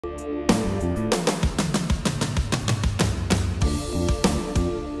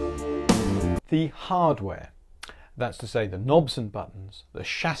The hardware, that's to say the knobs and buttons, the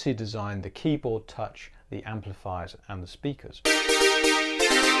chassis design, the keyboard touch, the amplifiers and the speakers.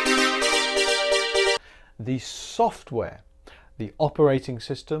 The software, the operating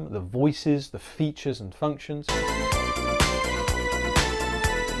system, the voices, the features and functions.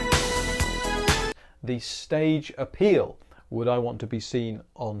 The stage appeal. Would I want to be seen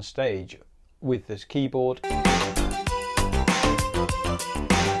on stage with this keyboard?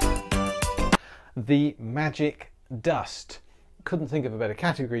 The magic dust. Couldn't think of a better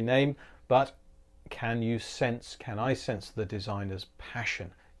category name, but can I sense the designer's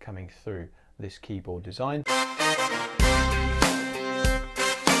passion coming through this keyboard design?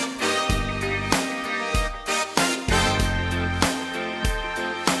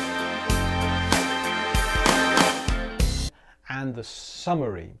 And the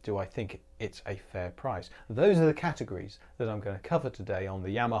summary, do I think it's a fair price? Those are the categories that I'm going to cover today on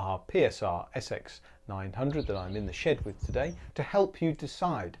the Yamaha PSR-SX900 that I'm in the shed with today, to help you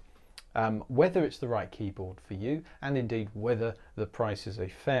decide whether it's the right keyboard for you, and indeed whether the price is a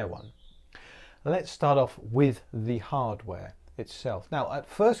fair one. Let's start off with the hardware itself. Now, at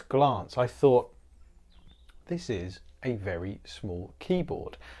first glance, I thought this is a very small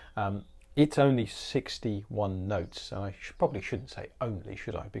keyboard. It's only 61 notes, and I probably shouldn't say only,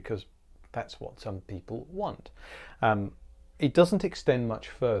 should I? Because that's what some people want. It doesn't extend much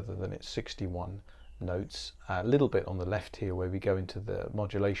further than its 61 notes. A little bit on the left here where we go into the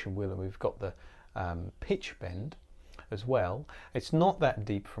modulation wheel, and we've got the pitch bend as well. It's not that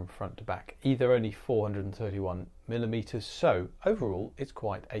deep from front to back, either, only 431 millimeters, so overall it's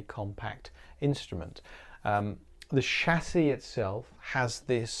quite a compact instrument. The chassis itself has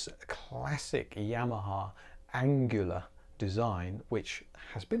this classic Yamaha angular design, which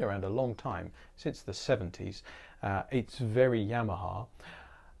has been around a long time, since the 70s. It's very Yamaha.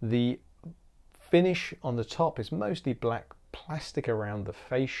 The finish on the top is mostly black plastic around the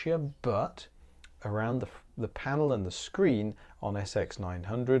fascia, but around the panel and the screen on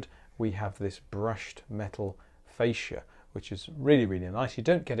SX900 we have this brushed metal fascia, which is really, really nice. You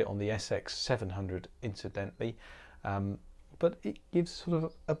don't get it on the SX700 incidentally, but it gives sort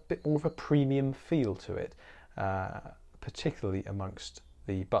of a bit more of a premium feel to it, particularly amongst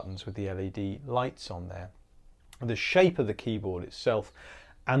the buttons with the LED lights on there. The shape of the keyboard itself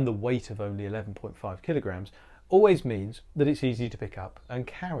and the weight of only 11.5 kilograms always means that it's easy to pick up and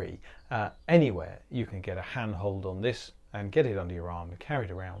carry. Anywhere you can get a handhold on this and get it under your arm and carry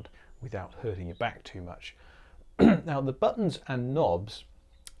it around without hurting your back too much. Now, the buttons and knobs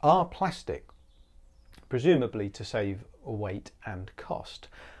are plastic, presumably to save weight and cost,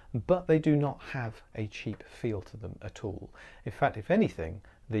 but they do not have a cheap feel to them at all. In fact, if anything,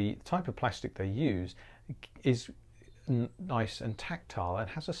 the type of plastic they use is nice and tactile and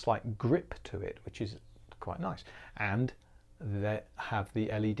has a slight grip to it, which is quite nice. And they have the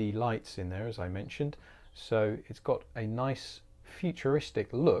LED lights in there, as I mentioned, so it's got a nice futuristic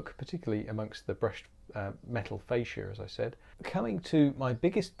look, particularly amongst the brushed metal fascia, as I said. Coming to my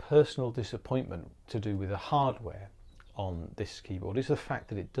biggest personal disappointment to do with the hardware on this keyboard is the fact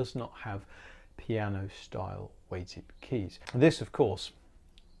that it does not have piano style weighted keys. This, of course,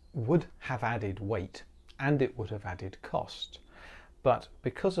 would have added weight and it would have added cost, but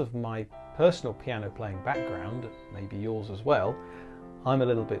because of my personal piano playing background, maybe yours as well, I'm a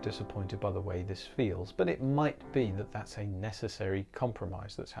little bit disappointed by the way this feels, but it might be that that's a necessary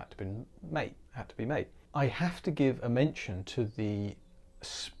compromise that's had to be made. I have to give a mention to the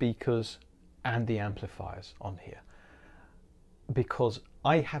speakers and the amplifiers on here, because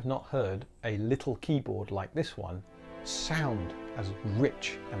I have not heard a little keyboard like this one sound as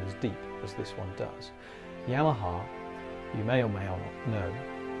rich and as deep as this one does. Yamaha, you may or may not know,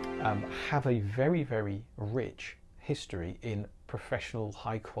 have a very, very rich history in professional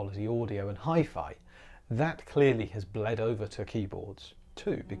high quality audio and hi-fi. That clearly has bled over to keyboards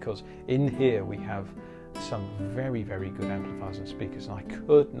too, because in here we have some very, very good amplifiers and speakers, and I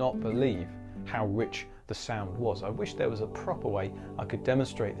could not believe how rich the sound was. I wish there was a proper way I could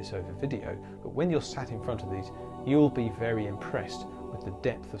demonstrate this over video, but when you're sat in front of these, you'll be very impressed with the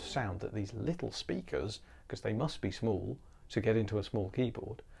depth of sound that these little speakers, because they must be small to get into a small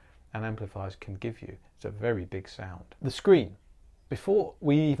keyboard, and amplifiers can give you. It's a very big sound. The screen, before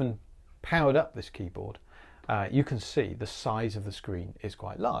we even powered up this keyboard, you can see the size of the screen is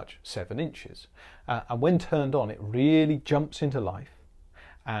quite large, 7 inches. And when turned on, it really jumps into life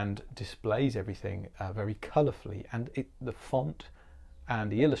and displays everything very colourfully, and the font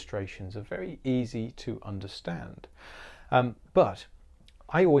and the illustrations are very easy to understand. But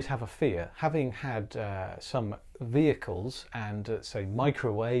I always have a fear, having had some vehicles and say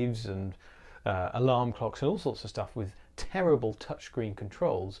microwaves and alarm clocks and all sorts of stuff with terrible touchscreen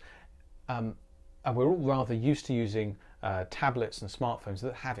controls, and we're all rather used to using tablets and smartphones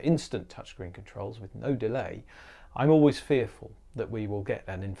that have instant touchscreen controls with no delay. I'm always fearful that we will get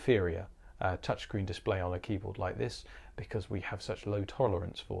an inferior touchscreen display on a keyboard like this because we have such low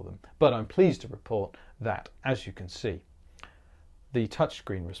tolerance for them. But I'm pleased to report that, as you can see, the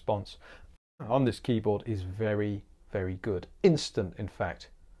touchscreen response on this keyboard is very, very good. Instant, in fact.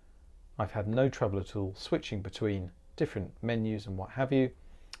 I've had no trouble at all switching between different menus and what have you.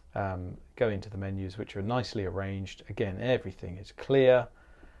 Go into the menus, which are nicely arranged. Again, everything is clear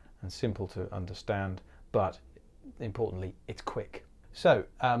and simple to understand, but importantly, it's quick. So,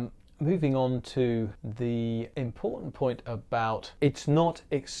 moving on to the important point about it's not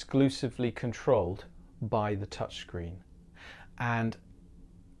exclusively controlled by the touchscreen. And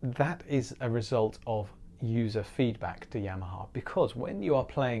that is a result of user feedback to Yamaha, because when you are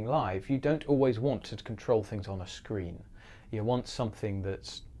playing live, you don't always want to control things on a screen. You want something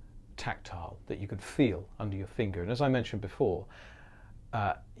that's tactile, that you can feel under your finger. And as I mentioned before,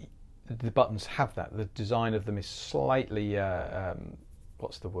 the buttons have that. The design of them is slightly,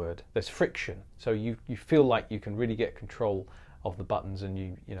 what's the word? There's friction. So you feel like you can really get control of the buttons, and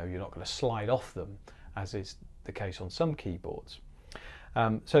you know you're not going to slide off them, as is the case on some keyboards.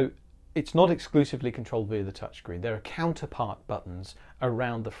 So it's not exclusively controlled via the touchscreen. There are counterpart buttons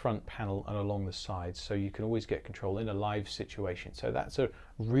around the front panel and along the sides, so you can always get control in a live situation. So that's a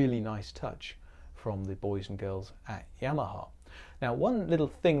really nice touch from the boys and girls at Yamaha. Now, one little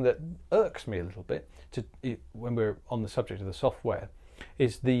thing that irks me a little bit when we're on the subject of the software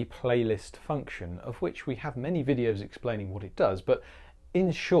is the playlist function, of which we have many videos explaining what it does, but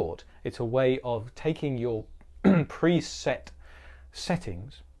in short, it's a way of taking your preset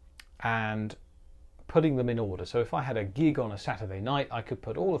settings and putting them in order. So if I had a gig on a Saturday night, I could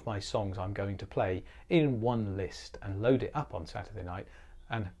put all of my songs I'm going to play in one list and load it up on Saturday night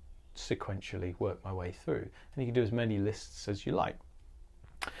and sequentially work my way through. And you can do as many lists as you like,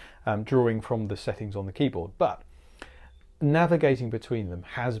 drawing from the settings on the keyboard. But navigating between them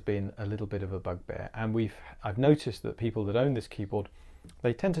has been a little bit of a bugbear, and I've noticed that people that own this keyboard,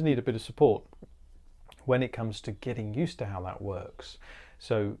 they tend to need a bit of support when it comes to getting used to how that works.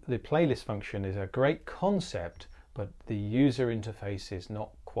 So the playlist function is a great concept, but the user interface is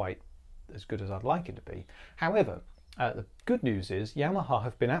not quite as good as I'd like it to be. However, the good news is Yamaha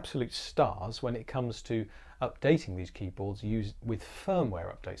have been absolute stars when it comes to updating these keyboards with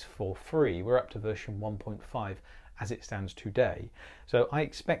firmware updates for free. We're up to version 1.5 as it stands today. So I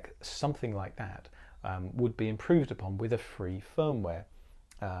expect something like that would be improved upon with a free firmware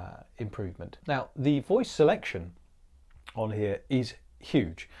improvement. Now, the voice selection on here is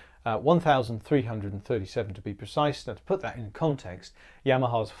huge. 1,337 to be precise. Now, to put that in context,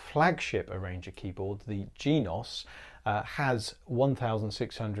 Yamaha's flagship arranger keyboard, the Genos, has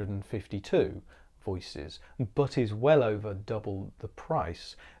 1,652 voices, but is well over double the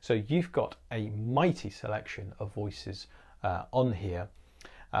price. So you've got a mighty selection of voices on here.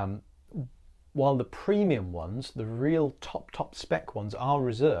 While the premium ones, the real top spec ones, are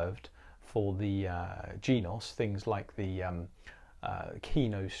reserved for the Genos, things like the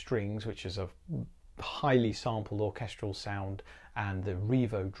Kino strings, which is a highly sampled orchestral sound, and the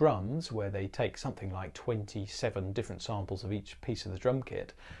Revo drums, where they take something like 27 different samples of each piece of the drum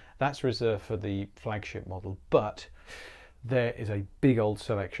kit. That's reserved for the flagship model, but there is a big old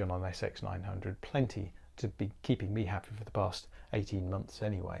selection on SX900, plenty to be keeping me happy for the past 18 months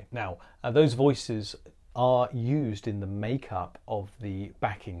anyway. Now, those voices are used in the makeup of the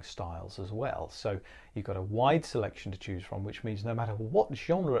backing styles as well. So you've got a wide selection to choose from, which means no matter what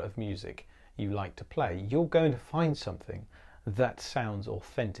genre of music you like to play, you're going to find something that sounds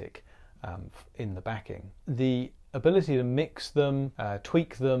authentic in the backing. The ability to mix them,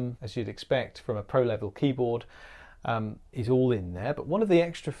 tweak them, as you'd expect from a pro level keyboard, is all in there. But one of the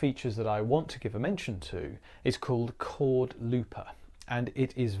extra features that I want to give a mention to is called Chord Looper, and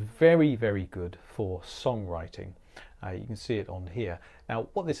it is very, very good for songwriting. You can see it on here. Now,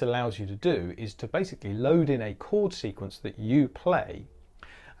 what this allows you to do is to basically load in a chord sequence that you play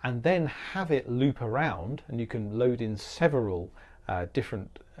and then have it loop around, and you can load in several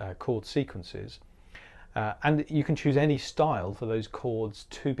different chord sequences, and you can choose any style for those chords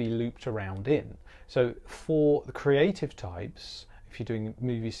to be looped around in. So for the creative types, if you're doing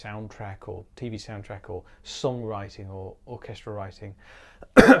movie soundtrack or TV soundtrack or songwriting or orchestral writing,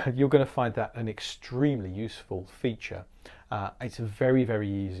 you're going to find that an extremely useful feature. It's very, very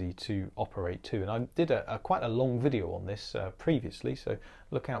easy to operate too, and I did quite a long video on this previously, so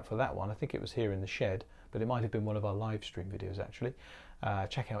look out for that one. I think it was here in the shed, but it might have been one of our live stream videos actually.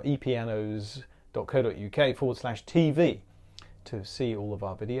 check out ePianos.co.uk/TV to see all of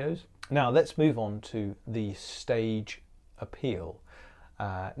our videos. Now let's move on to the stage appeal.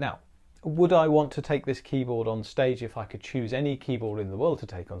 Now, would I want to take this keyboard on stage if I could choose any keyboard in the world to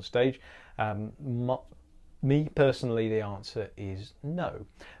take on stage? Me personally, the answer is no,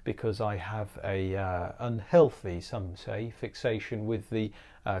 because I have a unhealthy, some say, fixation with the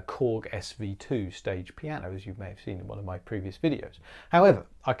Korg SV2 stage piano, as you may have seen in one of my previous videos. However,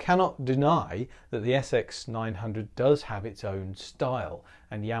 I cannot deny that the SX900 does have its own style,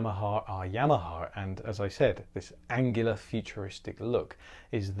 and Yamaha are Yamaha, and as I said, this angular futuristic look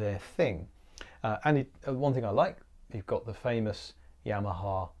is their thing. One thing I like, you've got the famous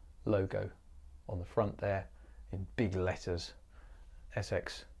Yamaha logo on the front there in big letters,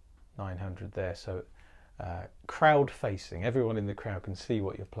 SX900 there, so crowd facing, everyone in the crowd can see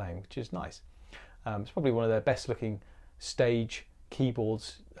what you're playing, which is nice. It's probably one of their best looking stage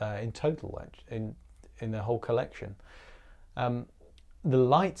keyboards in total, in their whole collection. The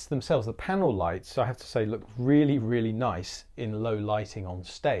lights themselves, the panel lights, I have to say, look really, really nice in low lighting on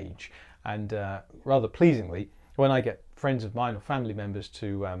stage, and rather pleasingly, when I get friends of mine or family members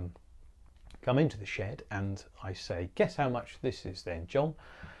to come into the shed and I say, guess how much this is then, John?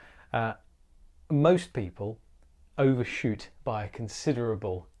 Most people overshoot by a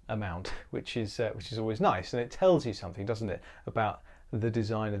considerable amount, which is always nice, and it tells you something, doesn't it, about the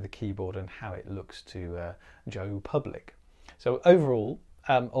design of the keyboard and how it looks to Joe Public. So overall,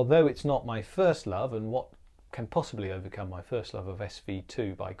 although it's not my first love, and what can possibly overcome my first love of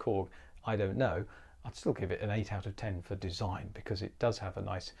SV2 by Korg, I don't know, I'd still give it an 8 out of 10 for design, because it does have a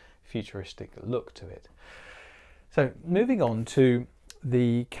nice futuristic look to it. So moving on to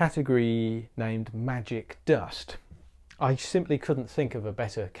the category named Magic Dust. I simply couldn't think of a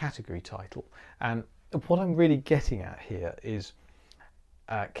better category title, and what I'm really getting at here is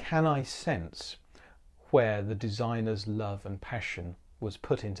can I sense where the designer's love and passion was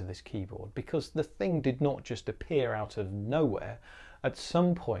put into this keyboard? Because the thing did not just appear out of nowhere. At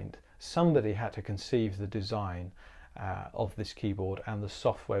some point somebody had to conceive the design of this keyboard and the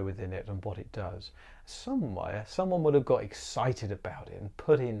software within it and what it does. Somewhere someone would have got excited about it and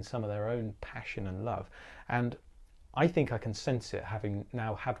put in some of their own passion and love, and I think I can sense it, having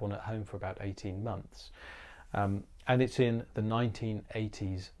now had one at home for about 18 months. And it's in the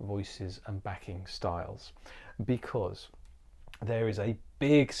 1980s voices and backing styles, because there is a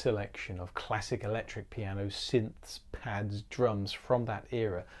big selection of classic electric pianos, synths, pads, drums from that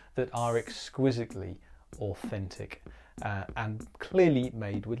era that are exquisitely authentic and clearly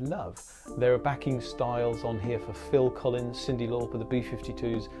made with love. There are backing styles on here for Phil Collins, Cyndi Lauper, the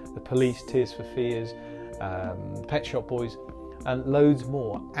B-52s, the Police, Tears for Fears, Pet Shop Boys, and loads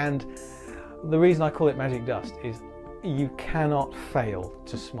more. And the reason I call it Magic Dust is you cannot fail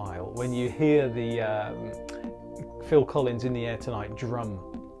to smile when you hear the Phil Collins In the Air Tonight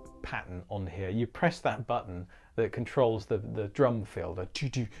drum pattern on here. You press that button that controls the drum fill, the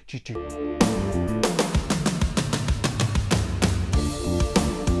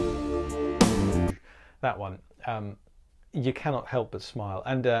that one. You cannot help but smile,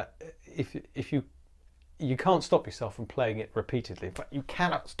 and if you can't stop yourself from playing it repeatedly. In fact, you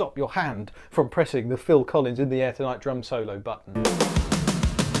cannot stop your hand from pressing the Phil Collins In the Air Tonight drum solo button.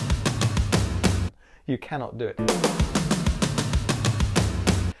 You cannot do it.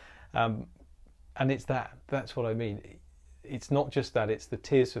 And it's that's what I mean. It's not just that, it's the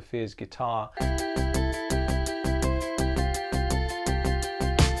Tears for Fears guitar.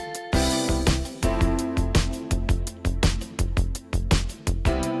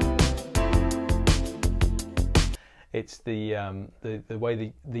 It's the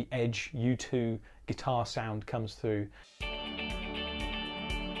way the Edge U2 guitar sound comes through.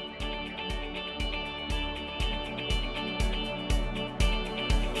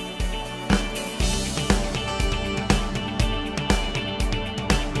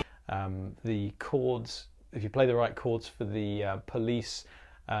 The chords, if you play the right chords for the Police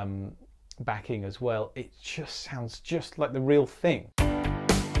backing as well, it just sounds just like the real thing.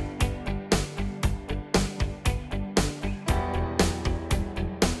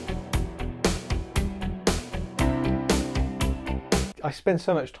 I spend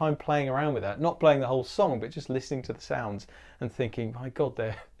so much time playing around with that, not playing the whole song, but just listening to the sounds and thinking, my God,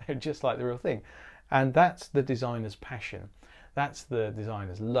 they're just like the real thing. And that's the designer's passion. That's the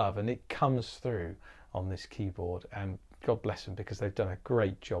designer's love, and it comes through on this keyboard, and God bless them, because they've done a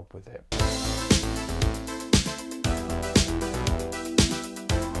great job with it.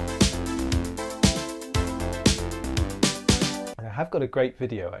 I have got a great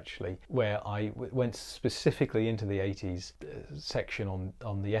video actually where I went specifically into the 80s section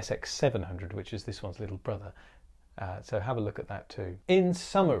on the SX900, which is this one's little brother. So have a look at that too. In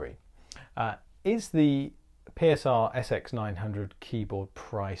summary, is the PSR-SX900 keyboard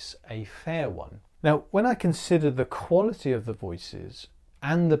price a fair one? Now, when I consider the quality of the voices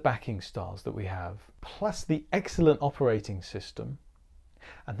and the backing styles that we have, plus the excellent operating system,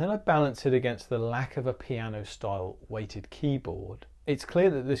 and then I balance it against the lack of a piano style weighted keyboard, it's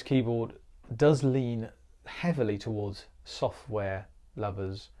clear that this keyboard does lean heavily towards software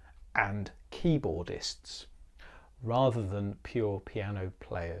lovers and keyboardists rather than pure piano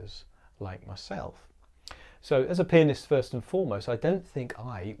players like myself. So as a pianist first and foremost, I don't think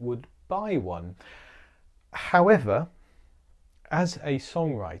I would buy one. However, as a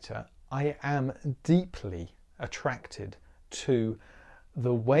songwriter, I am deeply attracted to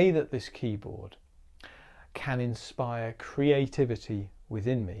the way that this keyboard can inspire creativity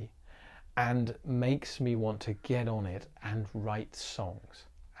within me and makes me want to get on it and write songs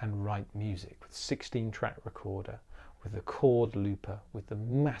and write music with 16-track recorder, with the Chord Looper, with the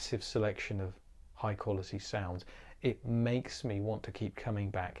massive selection of high quality sounds. It makes me want to keep coming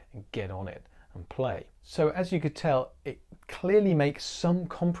back and get on it and play. So as you could tell, it clearly makes some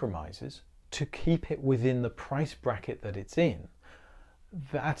compromises to keep it within the price bracket that it's in.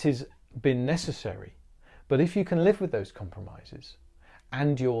 That has been necessary. But if you can live with those compromises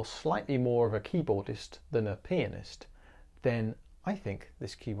and you're slightly more of a keyboardist than a pianist, then I think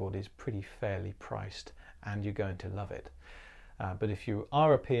this keyboard is pretty fairly priced and you're going to love it. But if you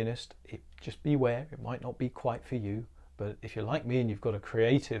are a pianist, just beware, it might not be quite for you. But if you're like me and you've got a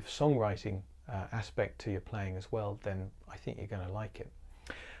creative songwriting aspect to your playing as well, then I think you're going to like it.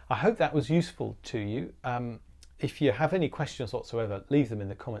 I hope that was useful to you. If you have any questions whatsoever, leave them in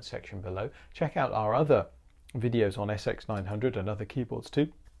the comment section below. Check out our other videos on SX900 and other keyboards too.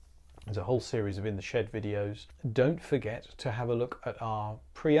 There's a whole series of in the shed videos. Don't forget to have a look at our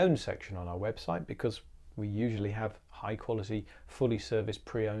pre-owned section on our website, because we usually have high quality, fully serviced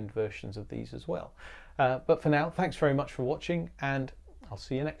pre-owned versions of these as well. But for now, thanks very much for watching, and I'll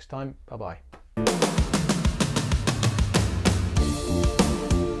see you next time. Bye bye.